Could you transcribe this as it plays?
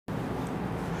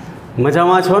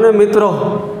મજામાં છો ને મિત્રો?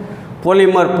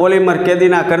 પોલીમર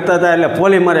કેદીના કરતા હતા એટલે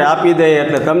પોલીમરે આપી દઈએ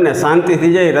એટલે તમને શાંતિ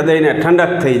થઈ જાય, હૃદયને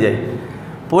ઠંડક થઈ જાય.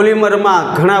 પોલીમરમાં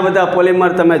ઘણા બધા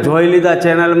પોલીમર તમે જોઈ લીધા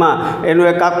ચેનલમાં, એનું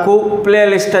એક આખું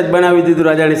પ્લેલિસ્ટ જ બનાવી દીધું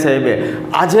રાજાણી સાહેબે.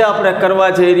 આજે આપણે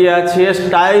કરવા જઈ રહ્યા છીએ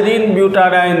styrene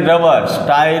butadiene rubber.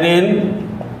 Styrene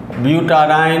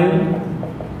butadiene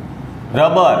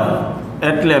rubber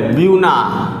એટલે બ્યુના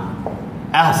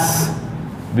એસ.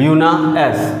 બ્યુના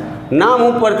એસ નામ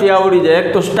ઉપરથી આવડી જાય. એક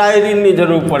તો સ્ટાયરીનની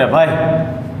જરૂર પડે ભાઈ.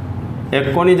 એક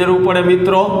કોની જરૂર પડે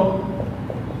મિત્રો?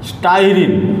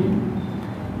 સ્ટાયરીન,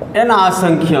 એના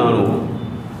અસંખ્ય અણુ.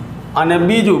 અને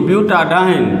બીજું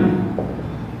butadiene,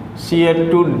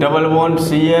 CH2 double bond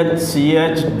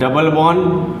CH double bond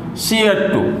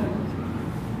CH2.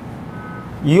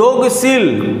 યોગશીલ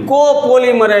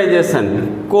કોપોલિમરાઇઝેશન.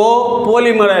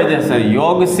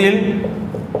 યોગશીલ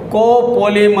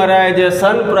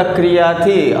કોપોલિમરાઇઝેશન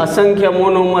પ્રક્રિયાથી અસંખ્ય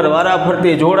મોનોમર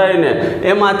વારાફરતી જોડાઈને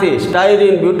એમાંથી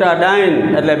સ્ટાયરીન બ્યુટાડાઇન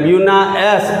એટલે બ્યુના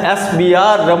એસ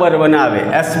SBR રબર બનાવે.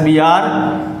 SBR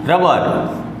રબર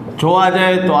જોવા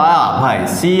જાય તો આ ભાઈ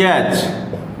CH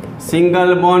સિંગલ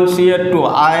બોન્ડ CH2,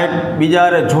 આ એક બીજા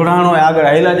જોડાણો આગળ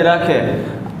હાઈલા જ રાખે.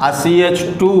 આ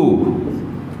CH2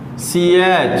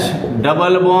 CH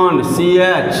double bond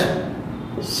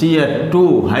CH2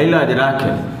 હાઈલા જ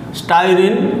રાખે.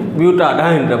 Styrene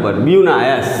butadiene rubber બ્યુના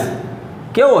S.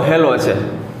 કેવો હેલો છે!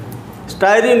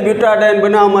 સ્ટાયરીન બ્યુટાડાઇન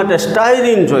બનાવવા માટે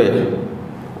સ્ટાયરીન જોઈએ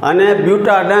અને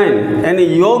બ્યુટાડાઇન એની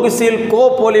યોગશીલ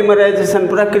કોપોલિમરાઇઝેશન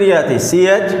પ્રક્રિયાથી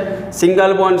CH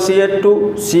single bond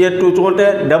CH2 ચોંટે,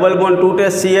 double bond તૂટે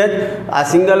CH, આ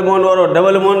સિંગલ બોન્ડ વાળો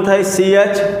ડબલ બોન્ડ થાય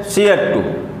CH2.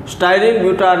 Styrene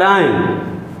butadiene.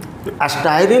 આ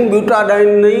સ્ટાયરીન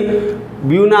બ્યુટાડાઇનની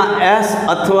બ્યુના એસ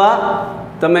અથવા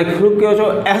તમે શું કહો છો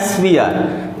SBR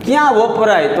ક્યાં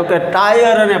વપરાય? તો કે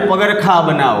ટાયર અને પગરખાં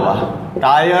બનાવવા.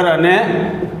 ટાયર અને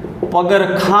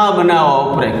પગરખાં બનાવવા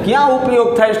વપરાય. ક્યાં ઉપયોગ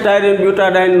થાય સ્ટાયરીન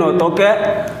બ્યુટાડાઇનનો? તો કે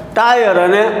ટાયર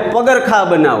અને પગરખાં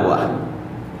બનાવવા.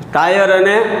 ટાયર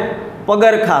અને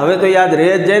પગરખાં. હવે તો યાદ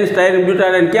રહે જ જાય. સ્ટાયરીન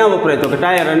બ્યુટાડાઇન ક્યાં વપરાય? તો કે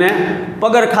ટાયર અને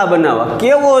પગરખાં બનાવવા.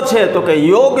 કેવો છે? તો કે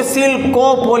યોગશીલ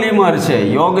કોપોલિમર છે.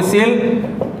 યોગશીલ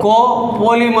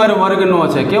કોપોલિમર વર્ગનો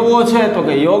છે. કેવો છે? તો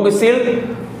કે યોગશીલ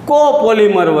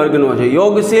કોપોલિમર વર્ગનો છે.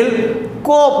 યોગશીલ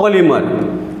કોપોલિમર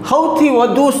સૌથી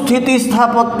વધુ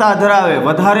સ્થિતિસ્થાપકતા ધરાવે.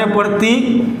 વધારે પડતી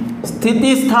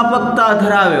સ્થિતિસ્થાપકતા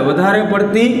ધરાવે.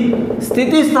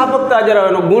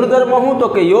 એનો ગુણધર્મ શું? તો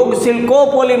કે યોગશીલ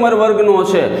કોપોલિમર વર્ગનો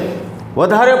છે.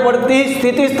 વધારે પડતી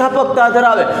સ્થિતિસ્થાપકતા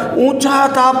ધરાવે. ઊંચા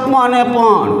તાપમાને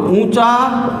પણ.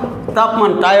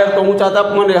 ટાયર તો ઊંચા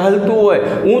તાપમાને હલતું હોય.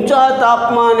 ઊંચા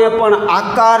તાપમાને પણ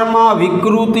આકારમાં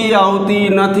વિકૃતિ આવતી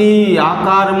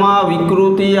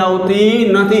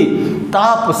નથી.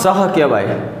 તાપ સહ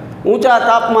કહેવાય. ઊંચા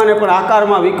તાપમાને પણ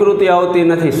આકારમાં વિકૃતિ આવતી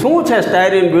નથી. શું છે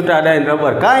સ્ટાયરીન બ્યુટાડાઇન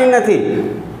રબર? કાંઈ નથી.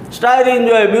 સ્ટાયરીન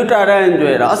જોઈએ, બ્યુટાડાઇન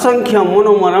જોઈએ, અસંખ્ય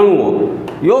મોનોમર અણુઓ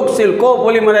યોગશીલ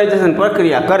કોપોલિમરાઇઝેશન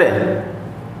પ્રક્રિયા કરે.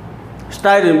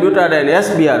 સ્ટાયરીન બ્યુટાડાઇન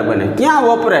SBR બને. ક્યાં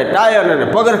વપરાય? ટાયર અને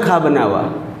પગરખાં બનાવવા.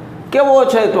 કેવો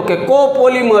છે? તો કે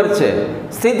કોપોલિમર છે.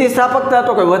 સ્થિતિસ્થાપકતા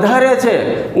તો કે વધારે છે.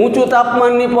 ઊંચું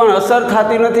તાપમાનની પણ અસર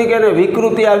થતી નથી કે એને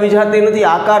વિકૃતિ આવી જતી નથી.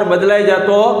 આકાર બદલાઈ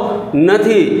જતો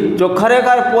નથી. જો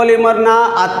ખરેખર પોલિમરના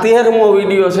આ 13મો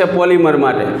વિડીયો છે પોલિમર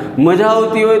માટે. મજા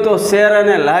આવતી હોય તો શેર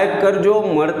અને લાઈક કરજો.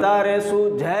 મળતા રહેશું.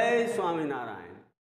 જય સ્વામિનારાયણ.